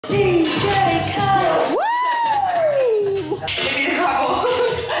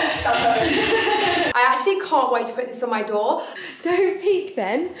actually can't wait to put this on my door. Don't peek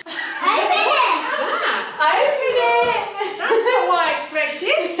then. Open it! Open it! That's not what I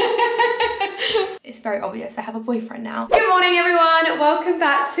expected. It's very obvious I have a boyfriend now. Good morning everyone, welcome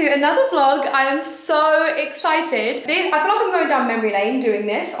back to another vlog. I am so excited. I feel like I'm going down memory lane doing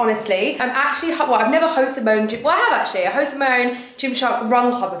this, honestly. I'm actually, well, I've never hosted my own gym, well I have actually. I hosted my own Gymshark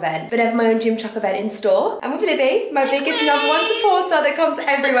run club event, but never my own Gymshark event in store. I'm with Libby, my biggest number one supporter that comes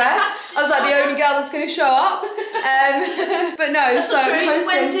everywhere. I was like the only girl that's gonna show up. But no, that's so Wendy's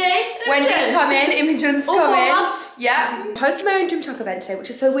coming, Imogen's coming. Yeah. I'm hosting my own Gymshark event today, which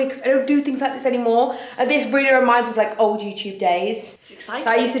is so weird because I don't do things like this anymore. And this really reminds me of like old YouTube days. It's exciting.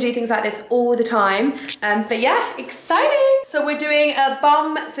 I used to do things like this all the time. But yeah, exciting. So we're doing a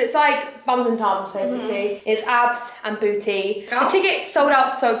bum, so it's like bums and tums basically. It's abs and booty. The tickets sold out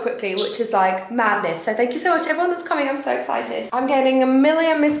so quickly, which is like madness. So thank you so much everyone that's coming. I'm so excited. I'm getting a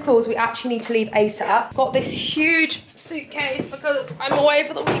million missed calls. We actually need to leave ASAP. Got this huge suitcase because I'm away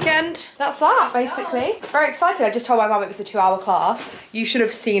for the weekend. That's that basically. Very excited. I just told my mum it was a 2-hour class. You should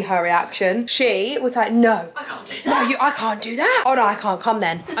have seen her reaction. She was like, no. I can't do that. No, I can't do that. Oh no, I can't come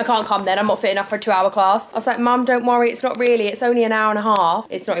then. I can't come then. I'm not fit enough for a 2-hour class. I was like, Mum, don't worry. It's not really. It's only an hour and a half.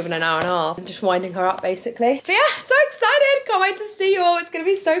 It's not even an hour and a half. I'm just winding her up basically. So yeah, so excited. Can't wait to see you all. It's going to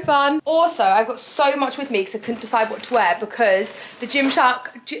be so fun. Also, I've got so much with me because I couldn't decide what to wear because the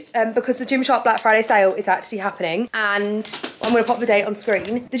Gymshark Black Friday sale is actually happening. And I'm going to pop the date on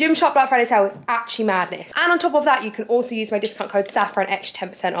screen. The Gymshark Black Friday sale is actually madness. And on top of that, you can also use my discount code Saffron extra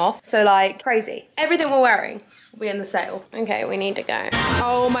 10% off. So like crazy. Everything we're wearing will be in the sale. Okay, we need to go.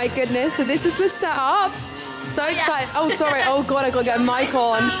 Oh my goodness. So this is the setup. So excited. Oh, sorry. Oh God, I got to get a mic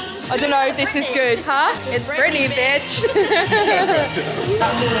on. I don't know if this is good, huh? It's Brittany, bitch.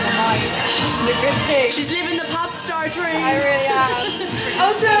 She's living the pop star dream. I really am.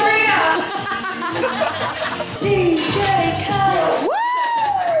 Oh, Serena. DJ Khaled. Woo!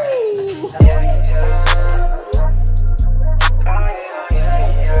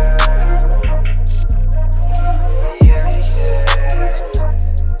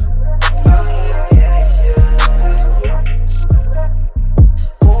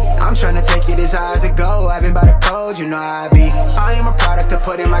 I'm tryna take it as high as it go. I've been by the code, you know how I be. I am a product of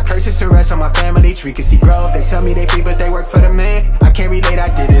putting my curses to rest on my family tree. Can see growth, they tell me they free but they work for the man. I can't relate, I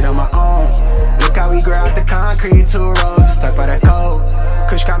did it on my own. Look how we grow out the concrete, 2 roses stuck by the code.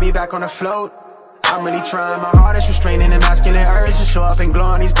 Kush got me back on the float. I'm really trying my hardest, restraining and masking the urge to show up and glow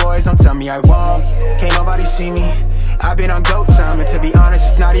on these boys. Don't tell me I won't, can't nobody see me. I've been on go time, and to be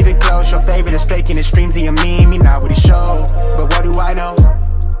honest, it's not even close. Your favorite is faking his streams, and you mean me not with his show. But what do I know?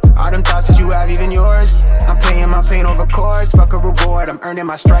 All them thoughts that you have, even yours. I'm paying my pain over chords, fuck a reward. I'm earning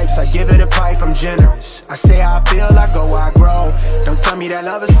my stripes, I give it a pipe, I'm generous. I say how I feel, I go where I grow. Don't tell me that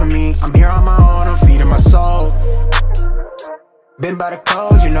love is for me. I'm here on my own, I'm feeding my soul. Been by the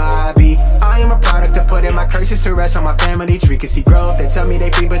code, you know how I be. I am a product of putting my curses to rest on my family tree. Can see growth, they tell me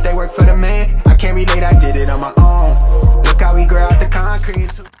they free but they work for the man. I can't relate, I did it on my own. Look how we grow out the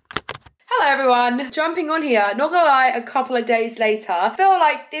concrete. Hello everyone, jumping on here, not gonna lie, a couple of days later. I feel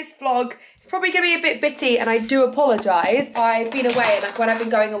like this vlog is probably gonna be a bit bitty and I do apologise. I've been away, and like when I've been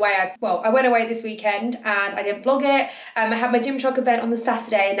going away, I went away this weekend and I didn't vlog it. I had my Gymshark event on the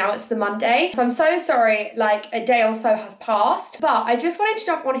Saturday and now it's the Monday. So I'm so sorry, like a day or so has passed, but I just wanted to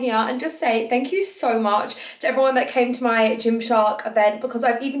jump on here and just say thank you so much to everyone that came to my Gymshark event, because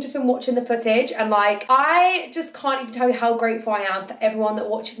I've even just been watching the footage and like, I just can't even tell you how grateful I am for everyone that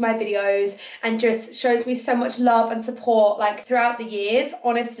watches my videos and just shows me so much love and support like throughout the years.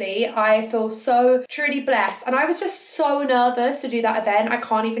 Honestly, I feel so truly blessed, and I was just so nervous to do that event. I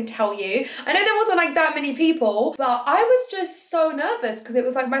can't even tell you. I know there wasn't like that many people, but I was just so nervous because it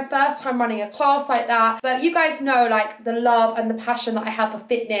was like my first time running a class like that. But you guys know like the love and the passion that I have for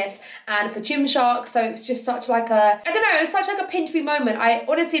fitness and for Gymshark, so it was just such like a, I don't know, it was such like a pinch me moment. I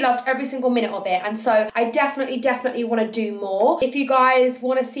honestly loved every single minute of it, and so I definitely want to do more. If you guys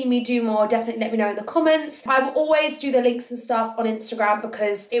want to see me do more, definitely let me know in the comments. I will always do the links and stuff on Instagram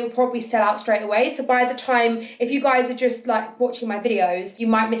because it will probably sell out straight away. So by the time, if you guys are just like watching my videos, you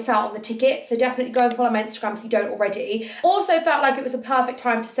might miss out on the tickets. So definitely go and follow my Instagram if you don't already. Also felt like it was a perfect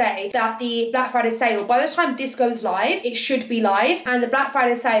time to say that the Black Friday sale, by the time this goes live, it should be live, and the Black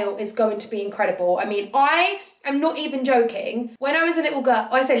Friday sale is going to be incredible. I mean, I I'm not even joking. When I was a little girl,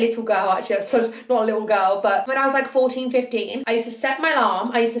 I say little girl actually, I was not a little girl, but when I was like 14, 15, I used to set my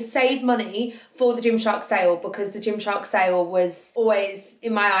alarm, I used to save money for the Gymshark sale because the Gymshark sale was always,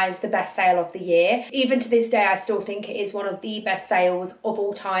 in my eyes, the best sale of the year. Even to this day, I still think it is one of the best sales of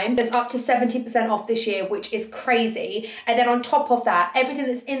all time. There's up to 70% off this year, which is crazy. And then on top of that, everything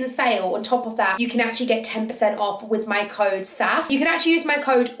that's in the sale, on top of that, you can actually get 10% off with my code SAF. You can actually use my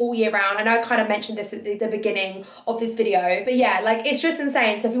code all year round. I know I kind of mentioned this at the beginning of this video, but yeah, like it's just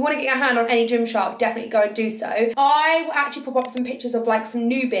insane. So if you want to get your hand on any Gymshark, definitely go and do so. I will actually pop up some pictures of like some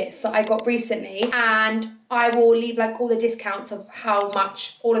new bits that I got recently, and I will leave like all the discounts of how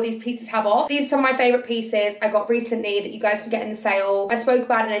much all of these pieces have off. These are some of my favorite pieces I got recently that you guys can get in the sale. I spoke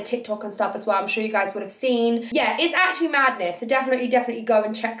about it in a TikTok and stuff as well. I'm sure you guys would have seen. Yeah, it's actually madness. So definitely go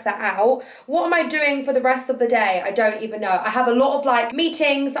and check that out. What am I doing for the rest of the day? I don't even know. I have a lot of like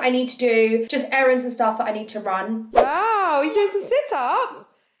meetings that I need to do, just errands and stuff that I need to run. Wow, you're doing some sit-ups.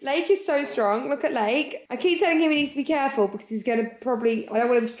 Lake is so strong. Look at Lake. I keep telling him he needs to be careful because he's going to probably, I don't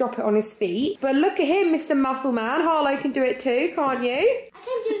want him to drop it on his feet. But look at him, Mr. Muscle Man. Harlow can do it too, can't you? I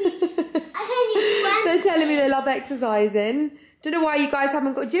can do it. They're telling me they love exercising. Don't know why you guys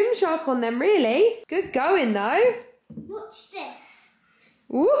haven't got Gymshark on them, really. Good going, though. Watch this.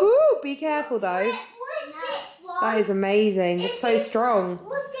 Woohoo! Be careful, though. What's this one? That is amazing. It's so strong.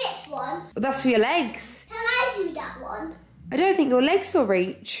 What's this one? But that's for your legs. Can I do that one? I don't think your legs will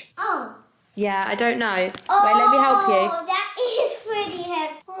reach. Oh. Yeah, I don't know. Oh, wait, let me help you. That is pretty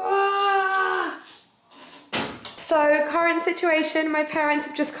heavy. So, current situation, my parents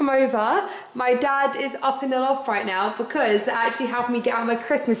have just come over. My dad is up in the loft right now because they actually helped me get out my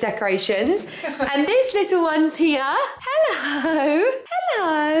Christmas decorations. And this little one's here. Hello.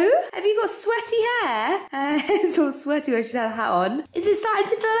 Hello. Have you got sweaty hair? It's all sweaty when she's had a hat on. Is it starting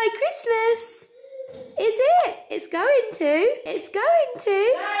to feel like Christmas? Is it? It's going to. It's going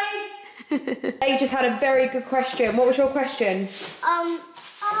to. They just had a very good question. What was your question?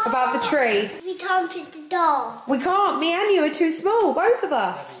 About the tree. We can't put the door. We can't. Me and you are too small, both of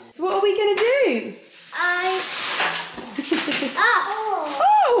us. So what are we going to do?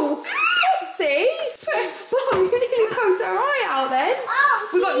 Oh! Oopsie! Mum, you nearly poked her eye out then.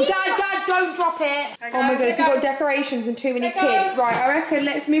 We got Dad, don't drop it. Oh my goodness, we've got decorations and too many kids. Right, I reckon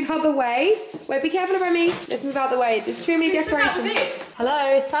let's move out the way. Wait, be careful around me. Let's move out the way. There's too many decorations.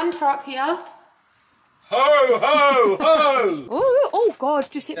 Hello, Santa up here. Ho, ho, ho! Oh God,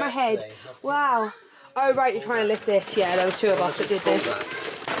 just hit my head. Wow. Oh right, you're trying to lift this. Yeah, there was two of us that did this.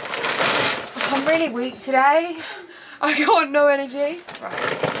 I'm really weak today. I got no energy.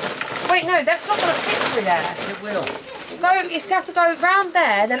 Right. Wait, no, that's not going to fit through there. It will. It's got to go round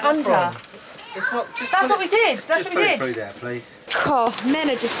there, then Saffron. under. It's not, just That's what we did. That's what we did. Put it through there, please. Oh, men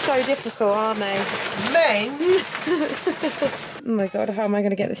are just so difficult, aren't they? Men? Oh my God, how am I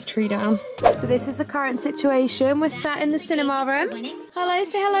going to get this tree down? So this is the current situation. We're sat in the cinema room. Hello,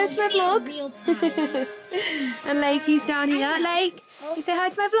 say hello to my vlog. And Lakey's down here. Lake, you say hi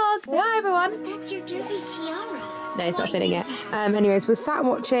to my vlog. Say hi, everyone. That's your derby tiara. No, it's not fitting it. Anyways, we're sat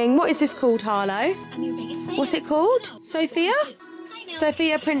watching. What is this called, Harlow? I'm your biggest fan. What's it called? Sophia?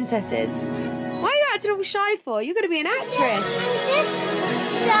 Sophia Princesses. Why are you acting all shy for? You're going to be an actress.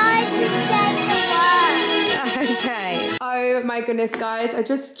 Just shy to say the word. Okay. Oh my goodness, guys. I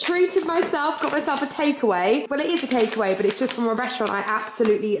just treated myself, got myself a takeaway. Well, it is a takeaway, but it's just from a restaurant I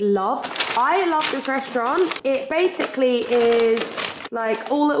absolutely love. I love this restaurant. It basically is like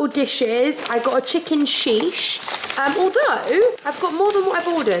all little dishes. I got a chicken sheesh. Although I've got more than what I've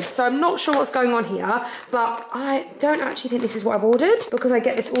ordered, so I'm not sure what's going on here, but I don't actually think this is what I've ordered because I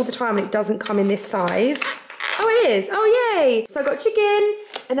get this all the time and it doesn't come in this size. Oh, it is. Oh, yay. So I got chicken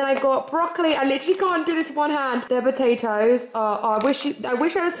and then I got broccoli. I literally can't do this with one hand. They're potatoes. I wish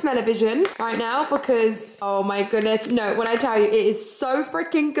I was smell-o-vision right now because, oh my goodness. No, when I tell you, it is so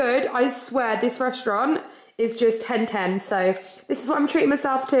freaking good. I swear this restaurant is just 10/10. So this is what I'm treating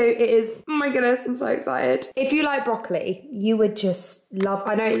myself to. It is, oh my goodness, I'm so excited. If you like broccoli, you would just love,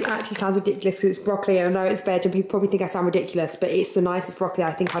 I know it actually sounds ridiculous because it's broccoli and I know it's veg and people probably think I sound ridiculous, but it's the nicest broccoli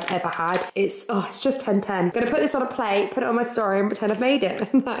I think I've ever had. It's just 10/10. Gonna put this on a plate, put it on my story and pretend I've made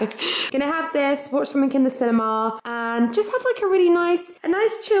it. No. Gonna have this, watch something in the cinema and just have like a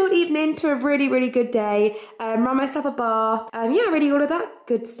nice chilled evening to a really, really good day. Run myself a bath. Yeah, really all of that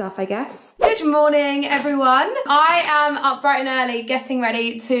good stuff, I guess. Good morning, everyone. I am up bright and early getting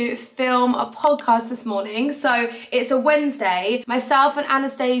ready to film a podcast this morning. So it's a Wednesday. Myself and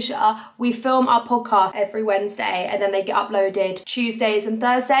Anastasia, we film our podcast every Wednesday and then they get uploaded Tuesdays and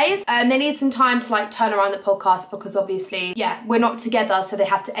Thursdays. And they need some time to like turn around the podcast because obviously, yeah, we're not together, so they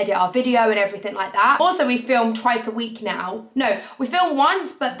have to edit our video and everything like that. Also, we film twice a week now. No, we film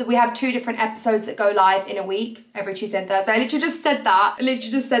once, but we have 2 different episodes that go live in a week, every Tuesday and Thursday. I literally just said that.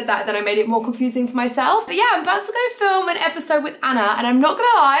 Then I made it more confusing for myself. But yeah, I'm about to go film an episode with Anna, and I'm not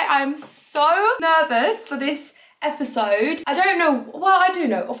gonna lie, I'm so nervous for this episode. I don't know, well, I do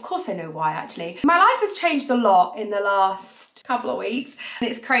know, of course I know why actually. My life has changed a lot in the last couple of weeks, and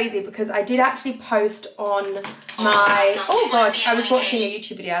it's crazy because I did actually post on my, oh god, I was watching a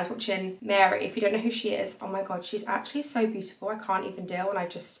YouTube video. I was watching Mary. If you don't know who she is, oh my god, she's actually so beautiful. I can't even deal, and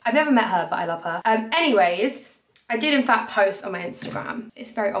I've never met her, but I love her. Anyways, I did in fact post on my Instagram.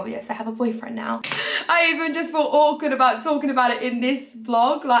 It's very obvious I have a boyfriend now. I even just feel awkward about talking about it in this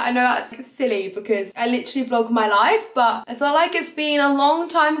vlog. Like, I know that's silly because I literally vlog my life, but I feel like it's been a long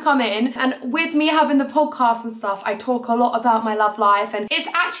time coming. And with me having the podcast and stuff, I talk a lot about my love life, and it's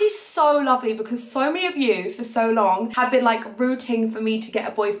actually so lovely because so many of you for so long have been like rooting for me to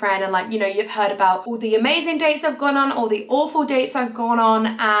get a boyfriend, and like, you know, you've heard about all the amazing dates I've gone on, all the awful dates I've gone on,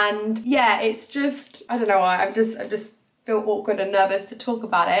 and yeah, it's just, I don't know why, I just feel awkward and nervous to talk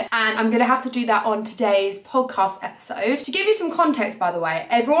about it, and I'm gonna have to do that on today's podcast episode. To give you some context, by the way,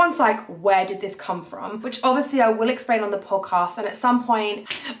 everyone's like, where did this come from? Which obviously I will explain on the podcast, and at some point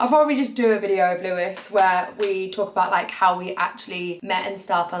I'll probably just do a video of Lewis where we talk about like how we actually met and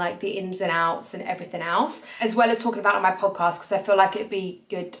stuff, and like the ins and outs and everything else, as well as talking about it on my podcast, because I feel like it'd be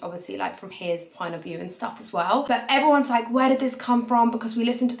good obviously like from his point of view and stuff as well. But everyone's like, where did this come from? Because we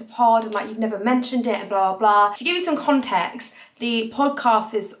listened to the pod and like you've never mentioned it and blah blah blah. To give you some context, the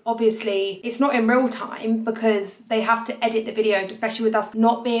podcast is obviously, it's not in real time because they have to edit the videos, especially with us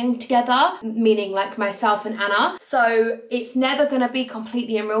not being together, meaning like myself and Anna. So it's never going to be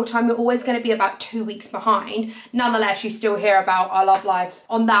completely in real time. We're always going to be about 2 weeks behind. Nonetheless, you still hear about our love lives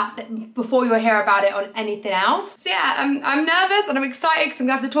on that before you'll hear about it on anything else. So yeah, I'm nervous and I'm excited because I'm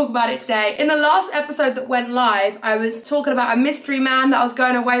going to have to talk about it today. In the last episode that went live, I was talking about a mystery man that I was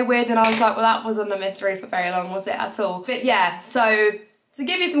going away with, and I was like, well, that wasn't a mystery for very long, was it at all? But yeah, so to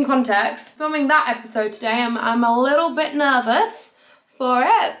give you some context, filming that episode today, I'm a little bit nervous for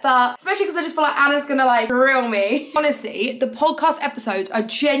it, but especially because I just feel like Anna's gonna like grill me. Honestly, the podcast episodes are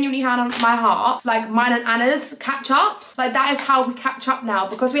genuinely hand on my heart, like mine and Anna's catch-ups. Like that is how we catch up now,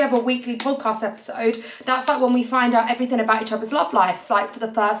 because we have a weekly podcast episode. That's like when we find out everything about each other's love lives, like for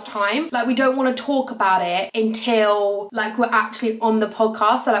the first time. Like we don't want to talk about it until like we're actually on the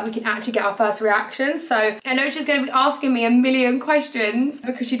podcast, so like we can actually get our first reactions. So I know she's gonna be asking me a million questions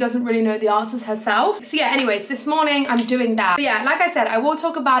because she doesn't really know the answers herself. So yeah, anyways, this morning I'm doing that. But yeah, like I said, I will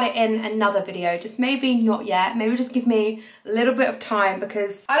talk about it in another video, just maybe not yet. Maybe just give me a little bit of time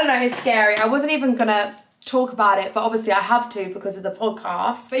because, I don't know, it's scary. I wasn't even gonna talk about it, but obviously I have to because of the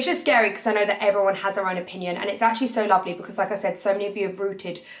podcast. But it's just scary because I know that everyone has their own opinion, and it's actually so lovely because, like I said, so many of you have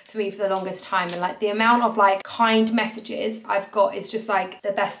rooted for me for the longest time, and like the amount of like kind messages I've got is just like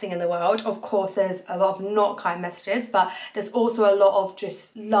the best thing in the world. Of course there's a lot of not kind messages, but there's also a lot of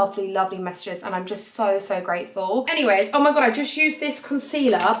just lovely messages, and I'm just so grateful. Anyways, oh my god, I just used this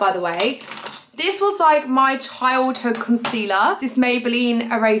concealer, by the way. This was like my childhood concealer, this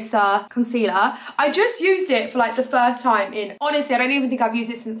Maybelline Eraser concealer. I just used it for like the first time in, honestly, I don't even think I've used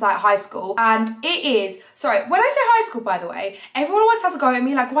it since like high school. And it is, sorry, when I say high school, by the way, everyone always has a go at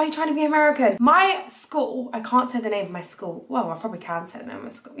me like, why are you trying to be American? My school, I can't say the name of my school. Well, I probably can say the name of my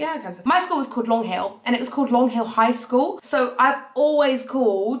school. Yeah, I can say. My school was called Long Hill, and it was called Long Hill High School. So I've always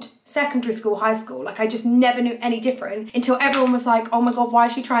called secondary school high school. Like I just never knew any different until everyone was like, oh my god, why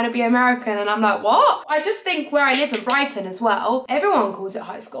is she trying to be American? And I'm like, what? I just think where I live in Brighton as well, everyone calls it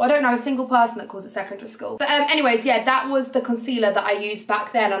high school. I don't know a single person that calls it secondary school. But anyways, yeah, that was the concealer that I used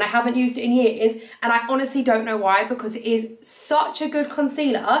back then, and I haven't used it in years, and I honestly don't know why, because it is such a good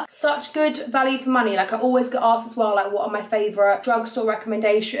concealer, such good value for money. Like I always get asked as well, like what are my favorite drugstore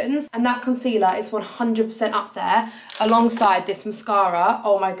recommendations, and that concealer is 100% up there alongside this mascara.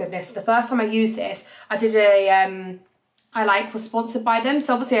 Oh my goodness, the first time I used this, I did a I was sponsored by them,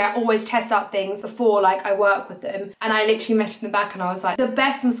 so obviously I always test out things before like I work with them, and I literally messaged them back and I was like, the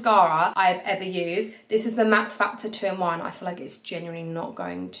best mascara I've ever used. This is the Max Factor 2-in-1. I feel like it's genuinely not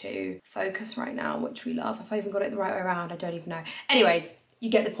going to focus right now, which we love. If I even got it the right way around, I don't even know. Anyways, you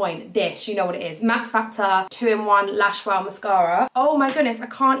get the point. This, you know what it is. Max Factor 2-in-1 Lash Wow Mascara. Oh my goodness, I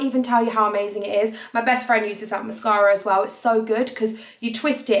can't even tell you how amazing it is. My best friend uses that mascara as well. It's so good because you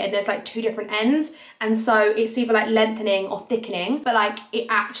twist it and there's like 2 different ends. And so it's either like lengthening or thickening, but like it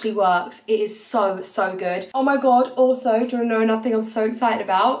actually works. It is so, so good. Oh my God, also, do you want to know another thing I'm so excited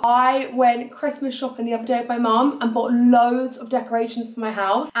about? I went Christmas shopping the other day with my mum and bought loads of decorations for my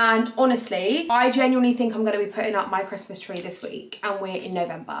house. And honestly, I genuinely think I'm going to be putting up my Christmas tree this week, and we're in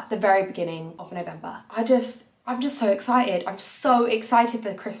November, the very beginning of November. I'm just so excited. I'm so excited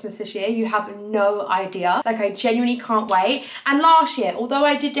for Christmas this year. You have no idea. Like, I genuinely can't wait. And last year, although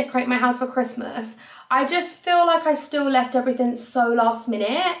I did decorate my house for Christmas, I just feel like I still left everything so last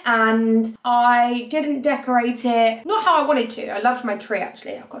minute and I didn't decorate it, not how I wanted to. I loved my tree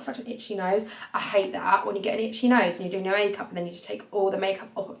actually. I've got such an itchy nose. I hate that when you get an itchy nose and you're doing your makeup and then you just take all the makeup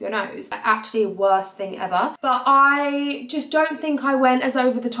off of your nose. Like, actually worst thing ever. But I just don't think I went as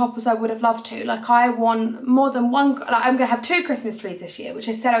over the top as I would have loved to. Like, I want more than one, like I'm gonna have 2 Christmas trees this year, which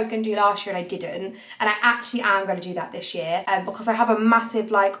I said I was gonna do last year and I didn't. And I actually am gonna do that this year because I have a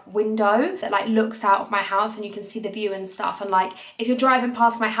massive like window that like looks out of my house and you can see the view and stuff, and like if you're driving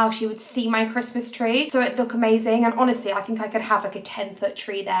past my house you would see my Christmas tree, so it'd look amazing. And honestly, I think I could have like a 10-foot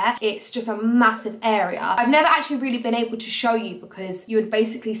tree there. It's just a massive area. I've never actually really been able to show you because you would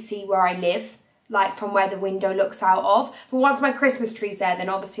basically see where I live, like from where the window looks out of. But once my Christmas tree's there, then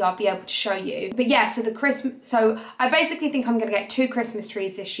obviously I'll be able to show you. But yeah, so I basically think I'm gonna get 2 Christmas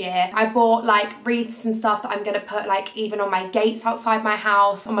trees this year. I bought like wreaths and stuff that I'm gonna put like even on my gates outside my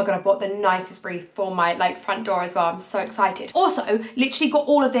house. Oh my God, I bought the nicest wreath for my like front door as well. I'm so excited. Also, literally got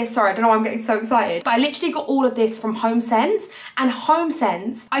all of this, sorry, I don't know why I'm getting so excited, but I literally got all of this from HomeSense. And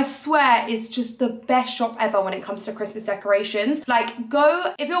HomeSense, I swear, is just the best shop ever when it comes to Christmas decorations. Like,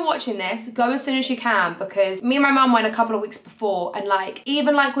 go, if you're watching this, go as soon as you can, because me and my mum went a couple of weeks before and like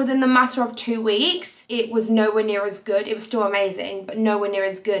even like within the matter of 2 weeks it was nowhere near as good. It was still amazing but nowhere near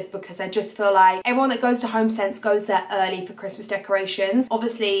as good, because I just feel like everyone that goes to HomeSense goes there early for Christmas decorations.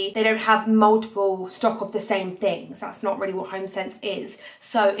 Obviously they don't have multiple stock of the same things. That's not really what HomeSense is.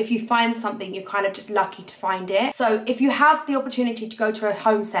 So if you find something, you're kind of just lucky to find it. So if you have the opportunity to go to a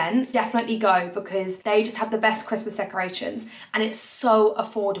HomeSense, definitely go, because they just have the best Christmas decorations and it's so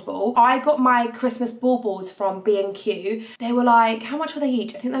affordable. I got my Christmas baubles from B&Q. They were like, how much were they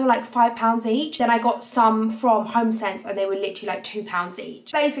each? I think they were like £5 each. Then I got some from HomeSense and they were literally like £2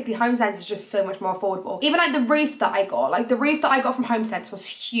 each. Basically, HomeSense is just so much more affordable. Even like the wreath that I got, like the wreath that I got from HomeSense was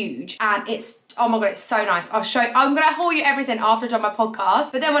huge, and it's, oh my God, it's so nice. I'll show you, I'm gonna haul you everything after I've done my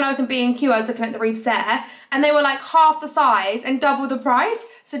podcast. But then when I was in B&Q, I was looking at the wreaths there and they were like half the size and double the price.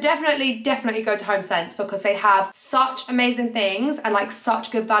 So definitely go to HomeSense, because they have such amazing things and like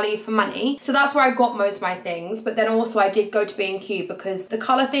such good value for money. So that's where I got most of my things. But then also I did go to B&Q because the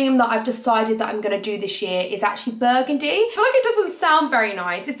colour theme that I've decided that I'm gonna do this year is actually burgundy. I feel like it doesn't sound very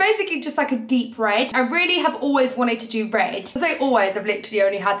nice. It's basically just like a deep red. I really have always wanted to do red. I say always, I've literally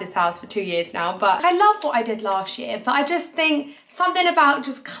only had this house for 2 years now, but I love what I did last year. But I just think something about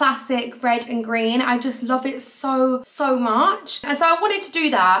just classic red and green, I just love it so much. And so I wanted to do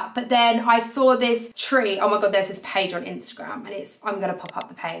that, but then I saw this tree. Oh my God, there's this page on Instagram and I'm gonna pop up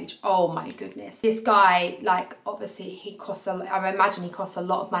the page. Oh my goodness. This guy, like, obviously he costs I imagine he costs a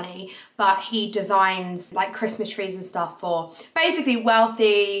lot of money, but he designs like Christmas trees and stuff for basically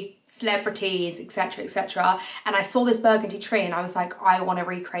wealthy celebrities, etc, etc. And I saw this burgundy tree and I was like, I want to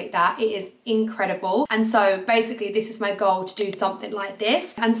recreate that. It is incredible. And so basically this is my goal, to do something like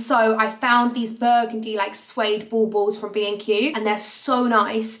this. And so I found these burgundy like suede baubles from B&Q and they're so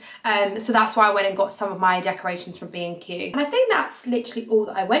nice. So that's why I went and got some of my decorations from B&Q. And I think that's literally all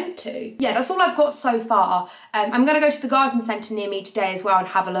that I went to. Yeah, that's all I've got so far. I'm gonna go to the garden centre near me today as well and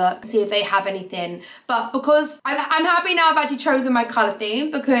have a look and see if they have anything. But because I'm happy now I've actually chosen my colour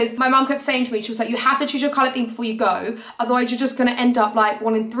theme, because my mum kept saying to me, she was like, you have to choose your colour theme before you go, otherwise you're just going to end up like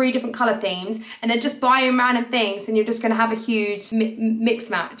wanting 3 different colour themes and then just buying random things and you're just going to have a huge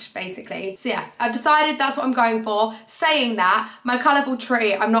mix match basically. So yeah, I've decided that's what I'm going for. Saying that, my colourful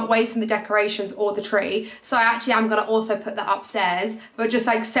tree, I'm not wasting the decorations or the tree, so I actually am going to also put that upstairs, but just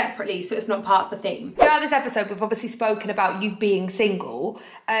like separately, so it's not part of the theme. Throughout this episode we've obviously spoken about you being single,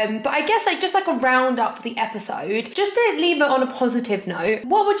 but I guess like just like a round up for the episode, just to leave it on a positive note,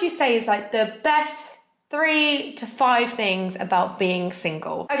 what would you say is like the best 3 to 5 things about being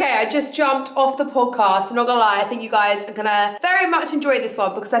single. Okay, I just jumped off the podcast. I'm not gonna lie, I think you guys are gonna very much enjoy this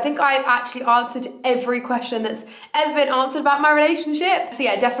one because I think I've actually answered every question that's ever been answered about my relationship. So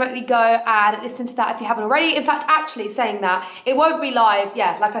yeah, definitely go and listen to that if you haven't already. In fact, actually saying that, it won't be live.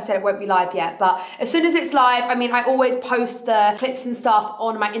 Yeah, like I said, it won't be live yet, but as soon as it's live, I mean, I always post the clips and stuff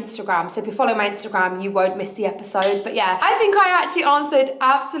on my Instagram. So if you follow my Instagram, you won't miss the episode. But yeah, I think I actually answered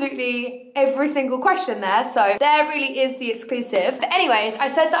absolutely every single question there, so there really is the exclusive. But anyways, I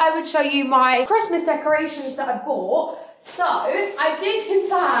said that I would show you my Christmas decorations that I bought. So I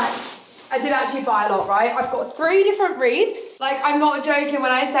did actually buy a lot, right? I've got 3 different wreaths. Like, I'm not joking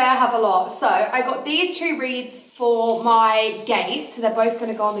when I say I have a lot. So I got these 2 wreaths for my gate. So they're both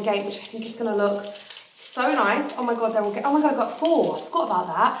gonna go on the gate, which I think is gonna look so nice. Oh my God, they're all oh my God, I got 4. I forgot about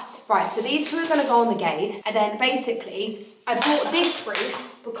that. Right, so these 2 are gonna go on the gate. And then basically, I bought this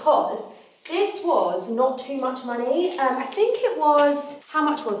wreath because this was not too much money. I think it was, how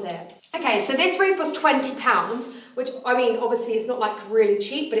much was it? Okay, so this wreath was £20, which, I mean, obviously it's not like really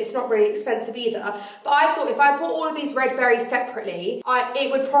cheap, but it's not really expensive either. But I thought if I bought all of these red berries separately,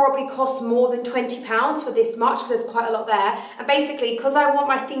 it would probably cost more than £20 for this much, because there's quite a lot there. And basically, because I want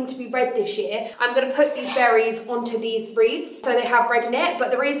my theme to be red this year, I'm gonna put these berries onto these wreaths, so they have red in it.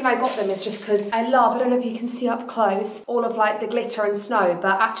 But the reason I got them is just because I don't know if you can see up close, all of like the glitter and snow,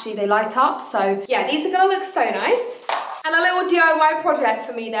 but actually they light up. So yeah, these are gonna look so nice. And a little DIY project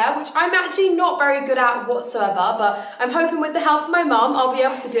for me there, which I'm actually not very good at whatsoever, but I'm hoping with the help of my mum, I'll be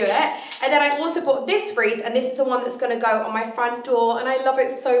able to do it. And then I also bought this wreath, and this is the one that's gonna go on my front door, and I love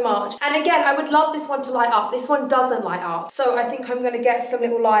it so much. And again, I would love this one to light up. This one doesn't light up. So I think I'm gonna get some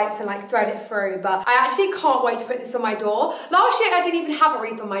little lights and like thread it through, but I actually can't wait to put this on my door. Last year, I didn't even have a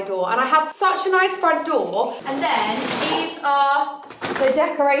wreath on my door, and I have such a nice front door. And then these are the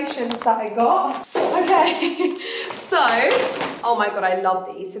decorations that I got. Okay, so, oh my God, I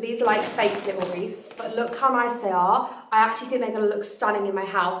love these. So these are like fake little wreaths, but look how nice they are. I actually think they're gonna look stunning in my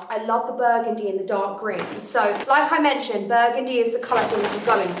house. I love the burgundy and the dark green. So like I mentioned, burgundy is the color theme I'm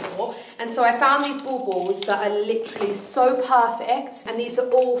going for. And so I found these baubles that are literally so perfect. And these are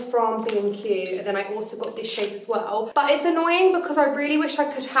all from B&Q. And then I also got this shape as well. But it's annoying because I really wish I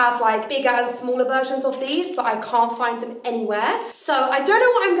could have like bigger and smaller versions of these, but I can't find them anywhere. So I don't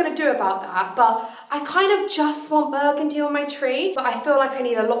know what I'm gonna do about that, but I kind of just want burgundy on my tree, but I feel like I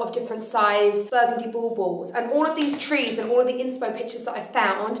need a lot of different size burgundy baubles. And all of these trees and all of the inspo pictures that I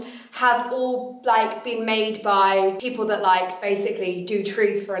found have all like been made by people that like basically do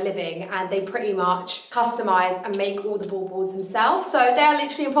trees for a living, and they pretty much customize and make all the baubles themselves. So they're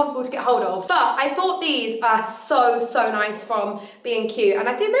literally impossible to get hold of. But I thought these are so nice from B&Q, and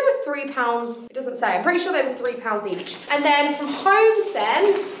I think they were £3. It doesn't say. I'm pretty sure they were £3 each. And then from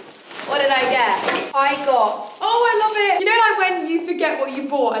HomeSense, what did I get? I got, oh, I love it. You know, like when you forget what you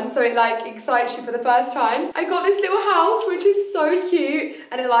bought and so it like excites you for the first time? I got this little house, which is so cute,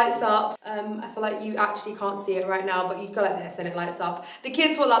 and it lights up. I feel like you actually can't see it right now, but you go like this and it lights up. The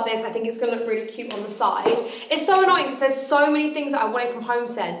kids will love this. I think it's gonna look really cute on the side. It's so annoying because there's so many things that I wanted from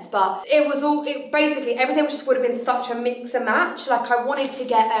HomeSense, but basically everything just would have been such a mix and match. Like I wanted to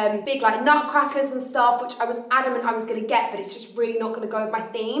get big like nutcrackers and stuff, which I was adamant I was gonna get, but it's just really not gonna go with my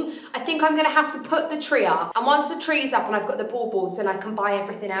theme. I think I'm gonna have to put the tree up, and once the tree's up and I've got the baubles, then I can buy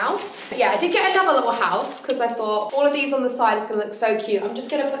everything else. But yeah, I did get another little house because I thought all of these on the side is gonna look so cute. I'm just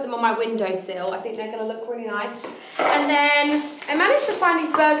gonna put them on my windowsill. I think they're gonna look really nice. And then I managed to find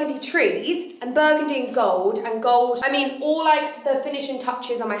these burgundy trees, and burgundy and gold, I mean, all like the finishing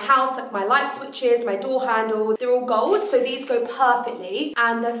touches on my house, like my light switches, my door handles, they're all gold, so these go perfectly,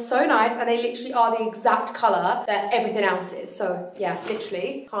 and they're so nice, and they literally are the exact color that everything else is. So yeah,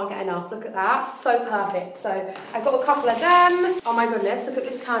 literally, can't get enough. Look at that, so perfect. So I got a couple of them. Oh my goodness, look at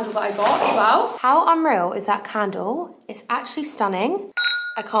this candle that I got as well. How unreal is that candle? It's actually stunning.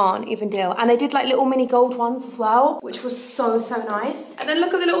 I can't even deal. And they did like little mini gold ones as well, which was so nice. And then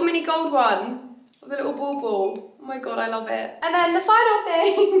look at the little mini gold one, the little bauble. Oh my God, I love it. And then the final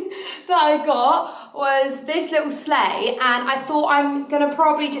thing that I got was this little sleigh, and I thought I'm gonna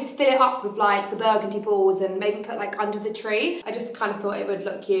probably just fill it up with like the burgundy balls and maybe put like under the tree. I just kind of thought it would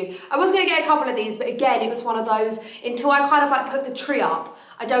look cute. I was gonna get a couple of these, but again, it was one of those, until I kind of like put the tree up,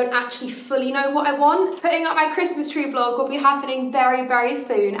 I don't actually fully know what I want. Putting up my Christmas tree vlog will be happening very, very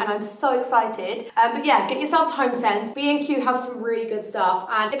soon, and I'm so excited. But yeah, get yourself to HomeSense. B&Q have some really good stuff.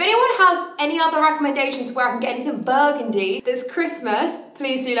 And if anyone has any other recommendations where I can get anything burgundy that's Christmas,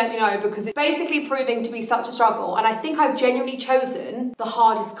 please do let me know, because it's basically proving to be such a struggle. And I think I've genuinely chosen the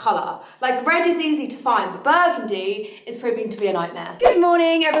hardest colour. Like, red is easy to find, but burgundy is proving to be a nightmare. Good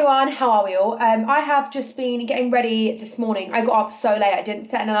morning, everyone. How are we all? I have just been getting ready this morning. I got up so late, I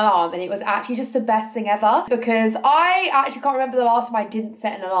didn't set an alarm, and it was actually just the best thing ever, because I actually can't remember the last time I didn't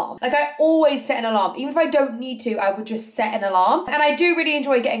set an alarm. Like, I always set an alarm. Even if I don't need to, I would just set an alarm. And I do really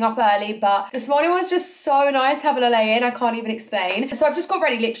enjoy getting up early, but this morning was just so nice having a lay in. I can't even explain. So I've just got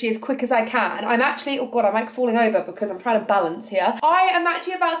ready literally as quick as I can. I'm actually, oh God, I'm like falling over because I'm trying to balance here. I am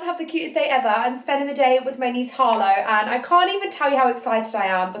actually about to have the cutest day ever and spending the day with my niece Harlow, and I can't even tell you how excited I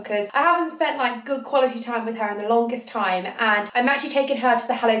am, because I haven't spent like good quality time with her in the longest time, and I'm actually taking her to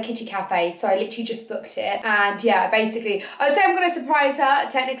the Hello Kitty cafe, so I literally just booked it. And yeah, basically I would say I'm going to surprise her.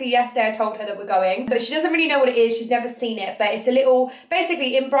 Technically yesterday I told her that we're going, but she doesn't really know what it is. She's never seen it, but it's a little,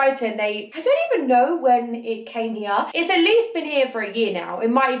 basically in Brighton, I don't even know when it came here. It's at least been here for a year now.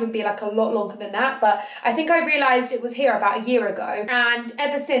 It might even be like a lot longer than that, but I think I realised it was here about a year ago, and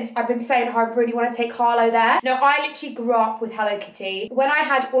ever since I've been saying how I really want to take Harlow there. Now, I literally grew up with Hello Kitty. When I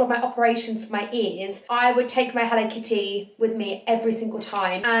had all of my operations for my ears, I would take my Hello Kitty with me every single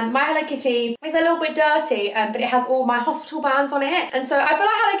time, and my Hello Kitty is a little bit dirty, but it has all my hospital bands on it, and so I feel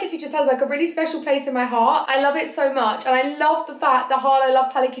like Hello Kitty just has like a really special place in my heart. I love it so much, and I love the fact that Harlow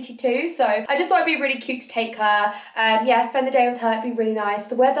loves Hello Kitty too, so I just thought it'd be really cute to take her. Yeah, spend the day with her. It'd be really nice.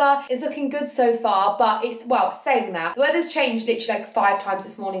 The weather is looking good so far, but it's, well, saying that, the weather's changed literally like 5 times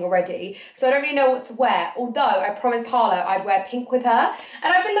this morning already, so I don't really know what to wear, although I promised Harlow I'd wear pink with her,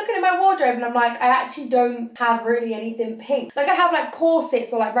 and I've been looking at my wardrobe and I'm like, I actually don't have really anything pink. Like, I have like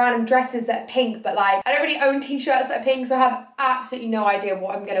corsets or like random dresses that are pink, but like I don't really own t-shirts that are pink, so I have absolutely no idea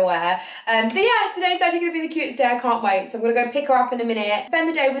what I'm gonna wear. But yeah, today's actually gonna be the cutest day. I can't wait. So I'm gonna go pick her up in a minute, spend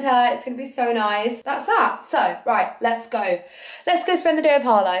the day with her. It's gonna be so nice. That's that. So right, let's go. Let's go spend the day with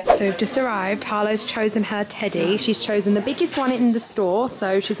Harlow. So we've just arrived. Harlow's chosen her teddy. She's chosen the biggest one in the store,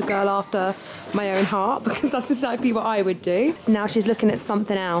 so she's a girl after my own heart, because that's exactly what I would do. Now she's looking at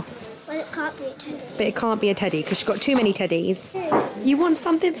something else. Well, it can't be a teddy. But it can't be a teddy because she's got too many teddies. You want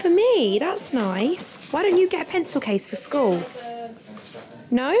something for me? That's nice. Why don't you get a pencil case for school?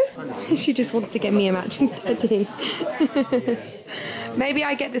 No? She just wants to get me a matching teddy. Maybe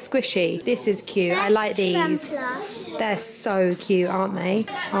I get the squishy. This is cute. I like these. They're so cute, aren't they?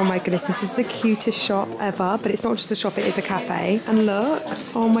 Oh my goodness, this is the cutest shop ever. But it's not just a shop, it is a cafe. And look,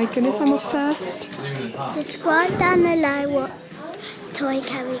 oh my goodness, I'm obsessed. Describe down below what toy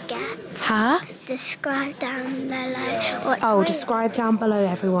can we get. Huh? Describe down below what Oh, toy. describe down below,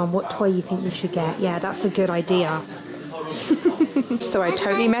 everyone, what toy you think we should get. Yeah, that's a good idea. So I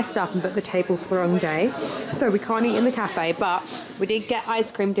totally messed up and booked the table for the wrong day, so we can't eat in the cafe, but we did get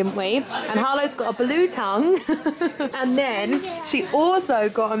ice cream, didn't we? And Harlow's got a blue tongue and then she also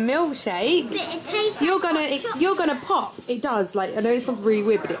got a milkshake. But it tastes You're like gonna pop. It does. Like, I know it sounds really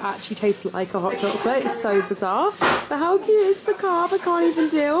weird, but it actually tastes like a hot chocolate. It's so bizarre. But how cute is the carb? I can't even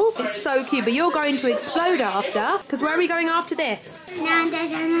deal. It's so cute. But you're going to explode after, because where are we going after this? We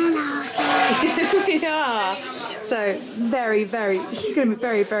are. So she's gonna be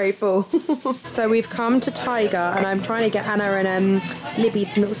very, very full. So we've come to Tiger, and I'm trying to get Anna and Libby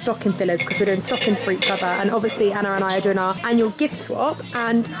some little stocking fillers, because we're doing stockings for each other, and obviously Anna and I are doing our annual gift swap,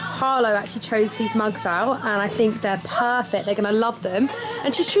 and Harlow actually chose these mugs out, and I think they're perfect. They're gonna love them,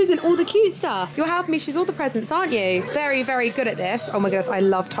 and she's choosing all the cute stuff. You're helping me choose all the presents, aren't you? Very, very good at this. Oh my goodness, I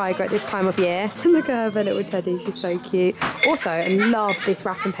love Tiger at this time of year. Look at her little teddy, she's so cute. Also, I love this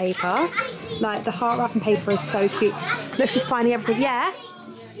wrapping paper. Like, the heart wrapping paper is so cute. Look, she's finding everything. Yeah?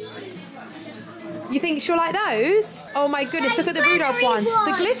 You think she'll like those? Oh my goodness, look at the Rudolph ones.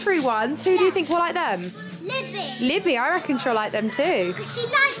 The glittery ones. Who do you think will like them? Libby. Libby, I reckon she'll like them too.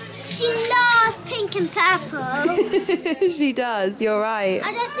 She loves pink and purple. She does, you're right.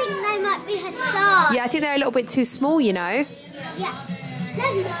 I don't think they might be her size. Yeah, I think they're a little bit too small, you know. Yeah.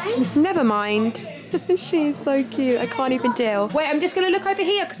 Never mind. Never mind. She is so cute. I can't even deal. Wait, I'm just going to look over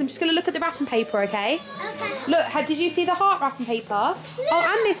here because I'm just going to look at the wrapping paper, okay? Okay. Look, did you see the heart wrapping paper?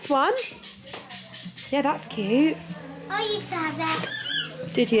 Oh, and this one. Yeah, that's cute. I used to have that.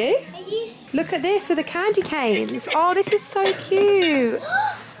 Did you? I used Look at this with the candy canes. Oh, this is so cute.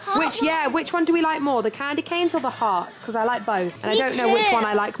 Which one do we like more? The candy canes or the hearts? Because I like both. And I don't know which one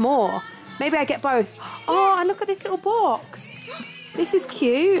I like more. Maybe I get both. Oh, and look at this little box. This is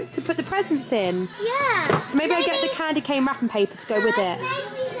cute to put the presents in. Yeah. So maybe I get the candy cane wrapping paper to go with it.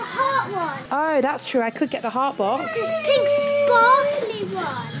 Maybe the heart one. Oh, that's true. I could get the heart box. This pink sparkly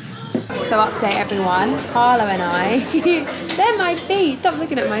one. So update everyone, Harlow and I, they're my feet, stop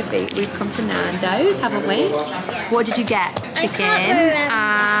looking at my feet. We've come to Nando's, haven't we? What did you get? Chicken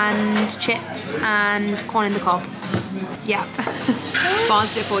and chips and corn in the cob. Yeah,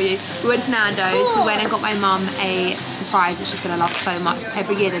 answered it for you. We went to Nando's, we went and got my mum a surprise that she's going to love so much.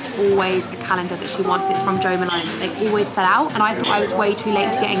 Every year there's always a calendar that she wants. It's from Joe Malone. They always sell out, and I thought I was way too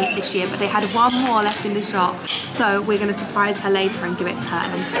late to getting it this year, but they had one more left in the shop. So we're going to surprise her later and give it to her,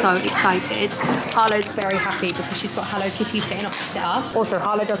 and I'm so excited. Harlow's very happy because she's got Hello Kitty sitting upstairs. Also,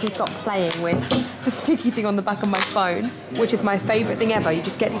 Harlow doesn't stop playing with the sticky thing on the back of my phone, which is my favourite thing ever. You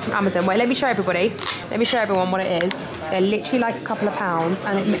just get these from Amazon. Wait, let me show everybody. Let me show everyone what it is. They're literally like a couple of pounds,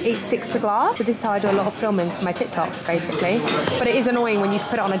 and it sticks to glass. So this is how I do a lot of filming for my TikToks, basically. But it is annoying when you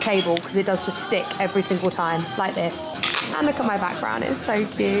put it on a table because it does just stick every single time, like this. And look at my background, it's so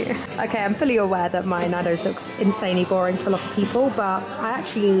cute. Okay, I'm fully aware that my Nando's looks insanely boring to a lot of people, but I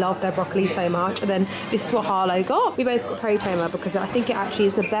actually love their broccoli so much. And then this is what Harlow got. We both got Peritoma because I think it actually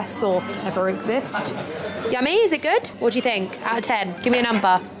is the best sauce to ever exist. Yummy, is it good? What do you think? Out of 10, give me a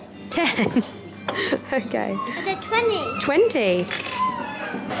number. 10. Okay. Is it 20? 20.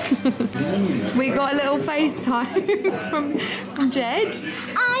 We got a little FaceTime from Jed.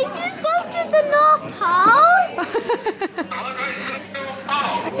 I just go to the North Pole.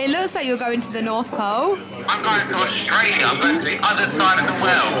 It looks like you're going to the North Pole. I'm going to Australia. I'm going to the other side of the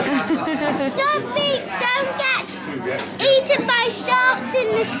world. Don't get eaten by sharks in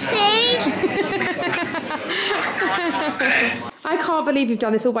the sea. I can't believe you've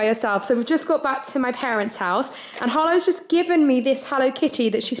done this all by yourself. So we've just got back to my parents' house, and Harlow's just given me this Hello Kitty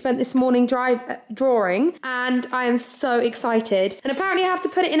that she spent this morning drawing, and I am so excited. And apparently I have to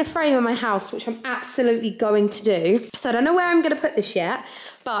put it in a frame in my house, which I'm absolutely going to do. So I don't know where I'm going to put this yet,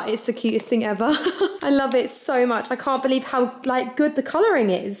 but it's the cutest thing ever. I love it so much. I can't believe how good the colouring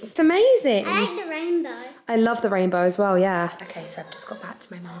is. It's amazing. I like the rainbow. I love the rainbow as well, yeah. Okay, so I've just got back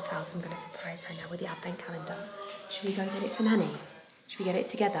to my mum's house. I'm going to surprise her now with the advent calendar. Should we go get it for Nanny? Should we get it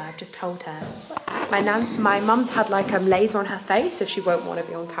together? I've just told her. My mum's had like a laser on her face, so she won't want to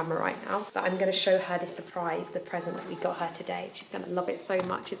be on camera right now. But I'm going to show her this surprise, the present that we got her today. She's going to love it so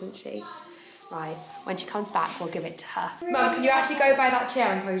much, isn't she? Right, when she comes back, we'll give it to her. Mum, can you actually go by that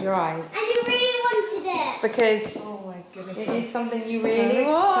chair and close your eyes? And you really wanted it. Because Oh my goodness. it is something you really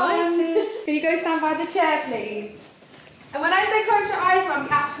want. Can you go stand by the chair, please? And when I say close your eyes, Mum, you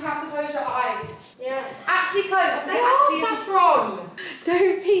actually have to close your eyes. Yeah. Actually close. They are saffron.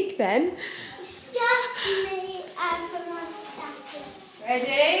 Don't peek then. It's just me and for my second.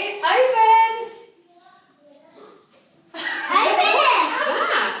 Ready? Open! Open it!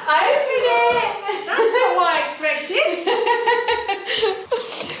 Open it! That's not what I expected.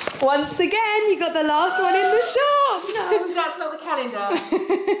 Once again, you got the last one in the shop. No, that's not the calendar.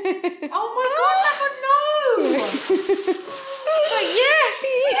 Oh my God, Saffron, no! But yes!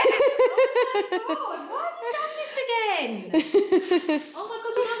 Oh my God, why have you done this again? Oh my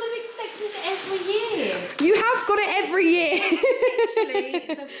God, you know I'm expecting this every year. You have got it every year. Literally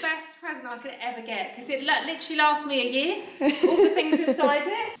the best present I could ever get, because it literally lasts me a year. All the things inside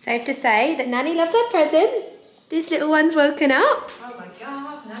it. Safe to say that Nanny loved her present. This little one's woken up. Oh my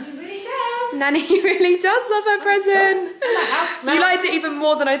God, Nanny really does. Nanny really does love her present. You You liked it even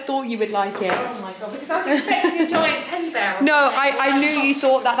more than I thought you would like it. Oh my God, because I was expecting a giant teddy bear. No, I knew you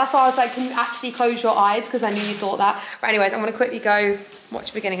thought that. That's why I was like, can you actually close your eyes? Because I knew you thought that. But anyways, I'm going to quickly go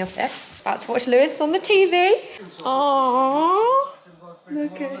watch the beginning of this. About to watch Lewis on the TV. Aww.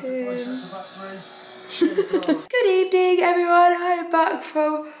 Look at him. Good evening, everyone. I'm back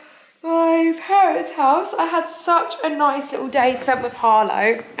from my parents' house. I had such a nice little day spent with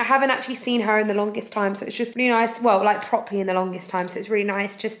Harlow. I haven't actually seen her in the longest time, so it's just really nice, well, like properly in the longest time, so it's really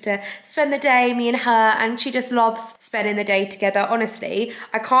nice just to spend the day, me and her, and she just loves spending the day together. Honestly,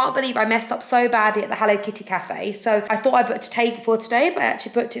 I can't believe I messed up so badly at the Hello Kitty cafe. So I thought I booked a table for today, but I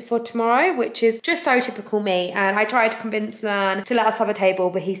actually booked it for tomorrow, which is just so typical me. And I tried to convince Nan to let us have a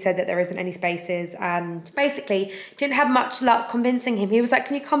table, but he said that there isn't any spaces, and basically didn't have much luck convincing him. He was like,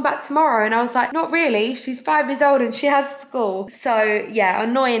 can you come back tomorrow? And I was like, not really. She's 5 years old and she has school. So yeah,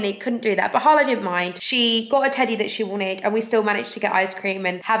 annoyingly couldn't do that. But Harlow didn't mind. She got a teddy that she wanted and we still managed to get ice cream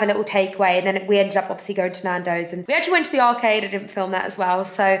and have a little takeaway. And then we ended up obviously going to Nando's and we actually went to the arcade. I didn't film that as well.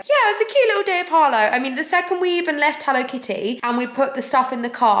 So yeah, it was a cute little day of Harlow. I mean, the second we even left Hello Kitty and we put the stuff in the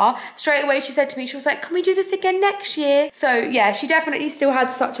car, straight away she said to me, she was like, can we do this again next year? So yeah, she definitely still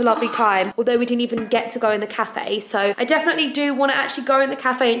had such a lovely time, although we didn't even get to go in the cafe. So I definitely do want to actually go in the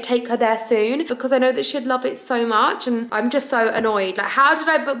cafe and take her there soon because I know that she'd love it so much. And I'm just so annoyed. Like, how did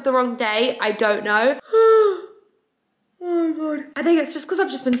I book the wrong day? I don't know. Oh God. I think it's just because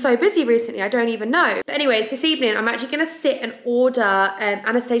I've just been so busy recently. I don't even know. But anyways, this evening I'm actually going to sit and order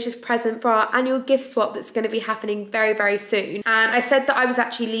Anastasia's present for our annual gift swap that's going to be happening very, very soon. And I said that I was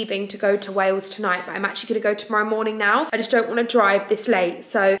actually leaving to go to Wales tonight, but I'm actually going to go tomorrow morning now. I just don't want to drive this late.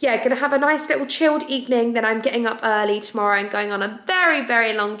 So yeah, going to have a nice little chilled evening. Then I'm getting up early tomorrow and going on a very,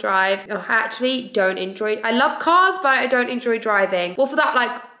 very long drive. Oh, I actually don't enjoy it. I love cars, but I don't enjoy driving. Well, for that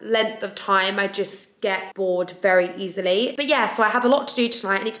like length of time, I just get bored very easily. But yeah, so I have a lot to do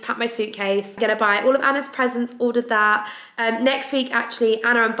tonight. I need to pack my suitcase. I'm gonna buy all of Anna's presents, ordered that. Next week, actually,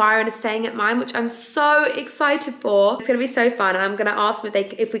 Anna and Byron are staying at mine, which I'm so excited for. It's gonna be so fun, and I'm gonna ask them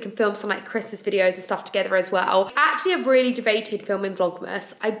if we can film some like Christmas videos and stuff together as well. Actually, I've really debated filming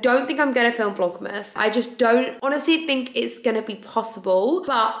Vlogmas. I don't think I'm gonna film Vlogmas. I just don't honestly think it's gonna be possible,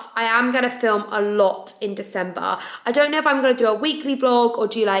 but I am gonna film a lot in December. I don't know if I'm gonna do a weekly vlog or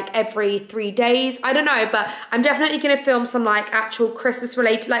do like every 3 days. I don't know, but I'm definitely gonna film some like actual Christmas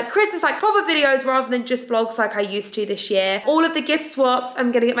related, like Christmas, like proper videos rather than just vlogs like I used to this year. All of the gift swaps,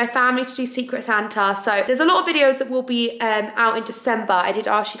 I'm gonna get my family to do Secret Santa. So there's a lot of videos that will be out in December. I did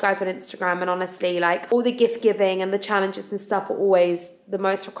ask you guys on Instagram, and honestly, like all the gift giving and the challenges and stuff are always the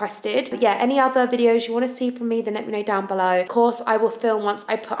most requested. But yeah, any other videos you want to see from me, then let me know down below. Of course, I will film once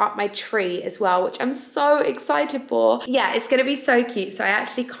I put up my tree as well, which I'm so excited for. Yeah, it's gonna be so cute. So I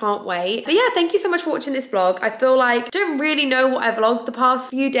actually can't wait. But yeah, thank you so much for watching this vlog. I feel like I don't really know what I vlogged the past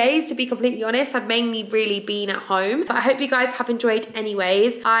few days, to be completely honest. I've mainly really been at home, but I hope you guys have enjoyed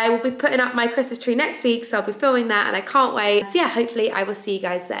anyways. I will be putting up my Christmas tree next week, so I'll be filming that and I can't wait. So yeah, hopefully I will see you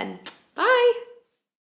guys then.